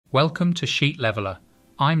Welcome to Sheet Leveler.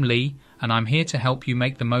 I'm Lee, and I'm here to help you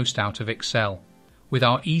make the most out of Excel. With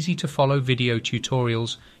our easy-to-follow video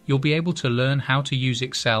tutorials, you'll be able to learn how to use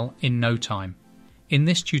Excel in no time. In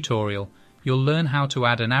this tutorial, you'll learn how to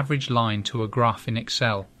add an average line to a graph in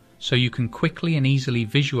Excel, so you can quickly and easily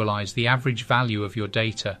visualize the average value of your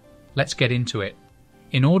data. Let's get into it.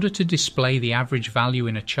 In order to display the average value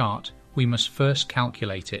in a chart, we must first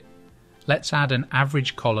calculate it. Let's add an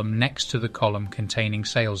average column next to the column containing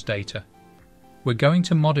sales data. We're going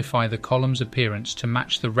to modify the column's appearance to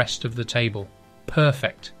match the rest of the table.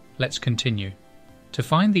 Perfect. Let's continue. To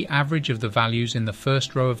find the average of the values in the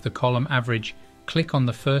first row of the column average, click on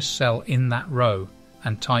the first cell in that row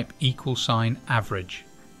and type =average.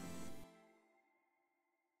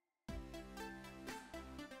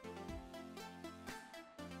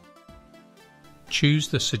 Choose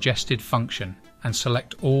the suggested function and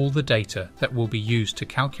select all the data that will be used to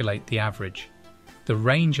calculate the average. The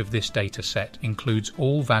range of this data set includes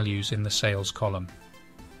all values in the sales column.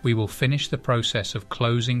 We will finish the process of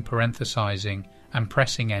closing, parenthesizing, and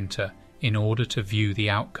pressing enter in order to view the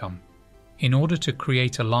outcome. In order to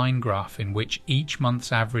create a line graph in which each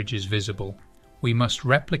month's average is visible, we must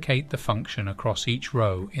replicate the function across each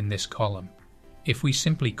row in this column. If we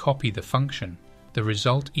simply copy the function, the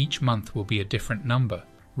result each month will be a different number,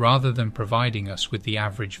 rather than providing us with the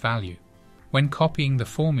average value. When copying the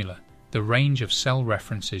formula, the range of cell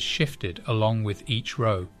references shifted along with each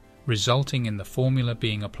row, resulting in the formula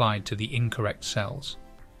being applied to the incorrect cells.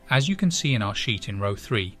 As you can see in our sheet in row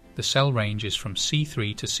 3, the cell range is from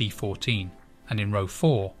C3 to C14, and in row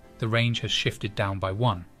 4, the range has shifted down by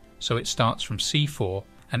 1, so it starts from C4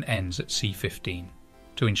 and ends at C15.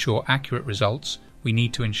 To ensure accurate results, we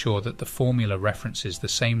need to ensure that the formula references the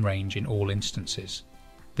same range in all instances.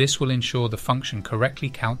 This will ensure the function correctly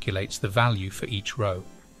calculates the value for each row.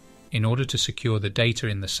 In order to secure the data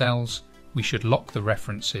in the cells, we should lock the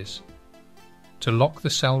references. To lock the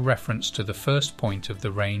cell reference to the first point of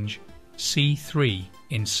the range, C3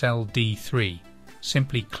 in cell D3,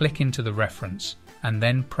 simply click into the reference and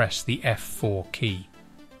then press the F4 key.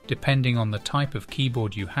 Depending on the type of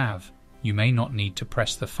keyboard you have, you may not need to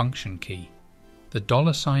press the function key.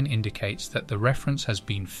 The $sign indicates that the reference has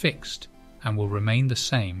been fixed and will remain the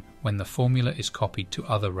same when the formula is copied to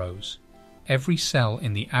other rows. Every cell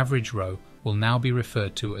in the average row will now be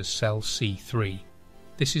referred to as cell C3.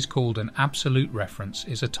 This is called an absolute reference,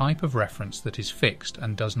 is a type of reference that is fixed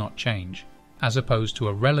and does not change, as opposed to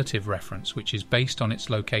a relative reference which is based on its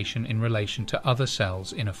location in relation to other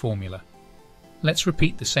cells in a formula. Let's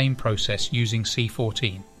repeat the same process using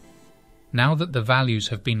C14. Now that the values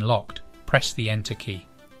have been locked, press the Enter key.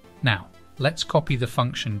 Now, let's copy the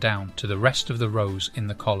function down to the rest of the rows in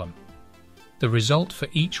the column. The result for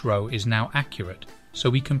each row is now accurate, so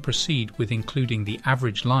we can proceed with including the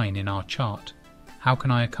average line in our chart. How can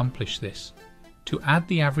I accomplish this? To add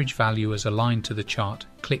the average value as a line to the chart,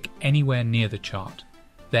 click anywhere near the chart.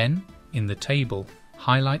 Then, in the table,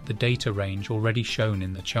 highlight the data range already shown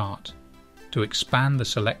in the chart. To expand the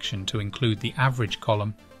selection to include the average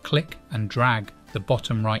column, click and drag the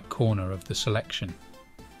bottom right corner of the selection.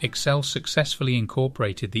 Excel successfully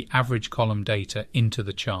incorporated the average column data into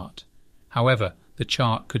the chart. However, the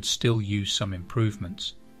chart could still use some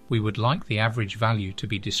improvements. We would like the average value to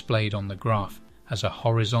be displayed on the graph as a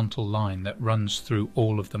horizontal line that runs through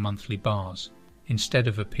all of the monthly bars, instead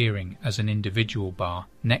of appearing as an individual bar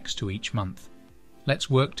next to each month. Let's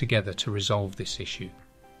work together to resolve this issue.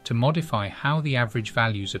 To modify how the average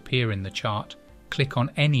values appear in the chart, click on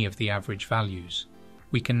any of the average values.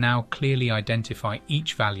 We can now clearly identify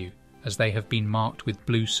each value as they have been marked with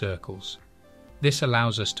blue circles. This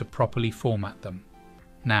allows us to properly format them.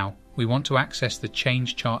 Now, we want to access the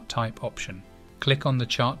Change Chart Type option. Click on the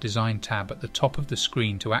Chart Design tab at the top of the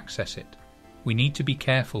screen to access it. We need to be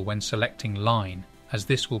careful when selecting Line, as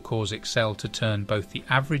this will cause Excel to turn both the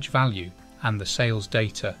average value and the sales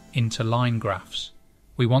data into line graphs.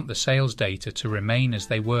 We want the sales data to remain as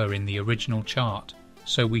they were in the original chart,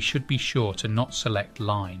 so we should be sure to not select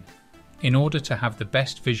Line. In order to have the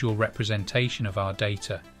best visual representation of our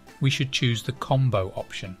data, we should choose the Combo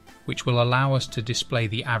option, which will allow us to display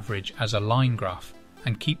the average as a line graph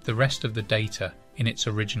and keep the rest of the data in its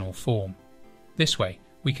original form. This way,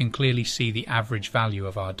 we can clearly see the average value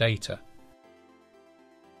of our data.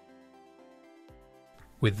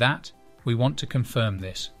 With that, we want to confirm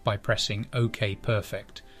this by pressing OK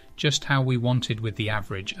Perfect, just how we wanted with the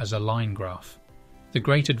average as a line graph. The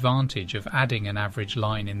great advantage of adding an average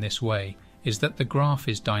line in this way is that the graph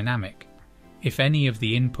is dynamic. If any of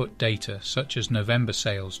the input data, such as November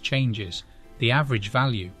sales, changes, the average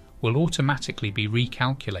value will automatically be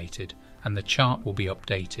recalculated and the chart will be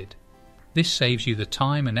updated. This saves you the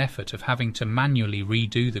time and effort of having to manually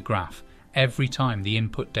redo the graph every time the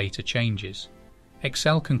input data changes.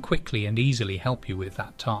 Excel can quickly and easily help you with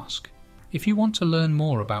that task. If you want to learn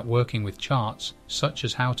more about working with charts, such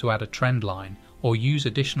as how to add a trend line or use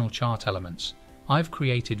additional chart elements, I've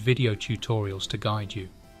created video tutorials to guide you.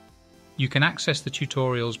 You can access the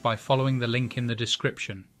tutorials by following the link in the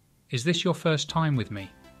description. Is this your first time with me?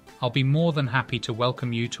 I'll be more than happy to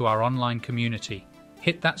welcome you to our online community.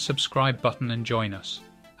 Hit that subscribe button and join us,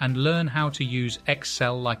 and learn how to use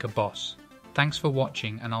Excel like a boss. Thanks for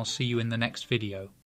watching, and I'll see you in the next video.